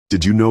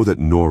Did you know that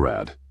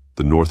NORAD,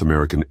 the North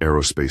American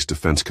Aerospace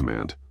Defense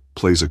Command,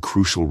 plays a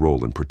crucial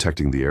role in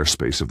protecting the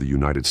airspace of the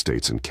United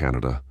States and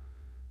Canada?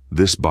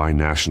 This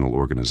binational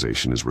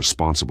organization is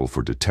responsible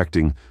for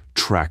detecting,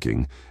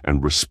 tracking,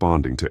 and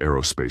responding to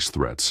aerospace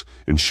threats,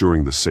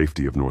 ensuring the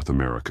safety of North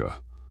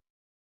America.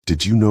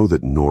 Did you know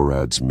that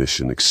NORAD's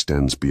mission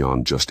extends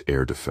beyond just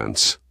air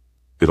defense?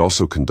 It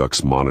also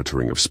conducts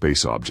monitoring of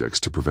space objects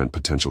to prevent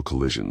potential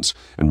collisions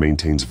and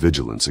maintains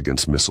vigilance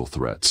against missile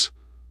threats.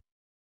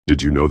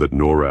 Did you know that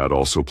NORAD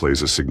also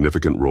plays a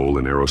significant role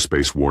in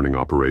aerospace warning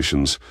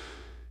operations?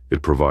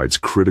 It provides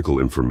critical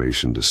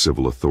information to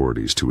civil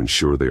authorities to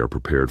ensure they are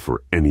prepared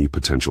for any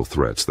potential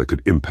threats that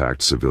could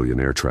impact civilian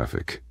air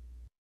traffic.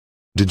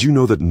 Did you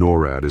know that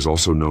NORAD is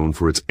also known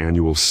for its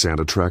annual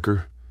Santa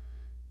Tracker?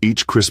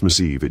 Each Christmas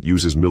Eve, it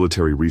uses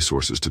military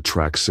resources to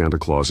track Santa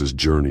Claus's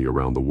journey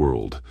around the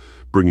world,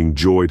 bringing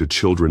joy to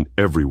children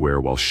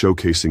everywhere while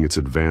showcasing its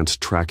advanced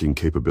tracking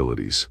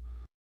capabilities.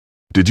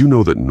 Did you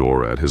know that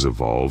NORAD has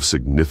evolved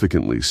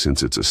significantly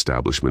since its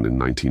establishment in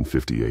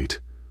 1958?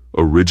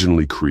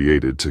 Originally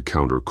created to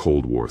counter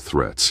Cold War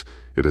threats,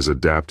 it has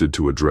adapted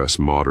to address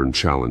modern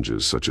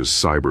challenges such as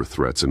cyber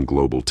threats and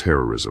global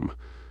terrorism,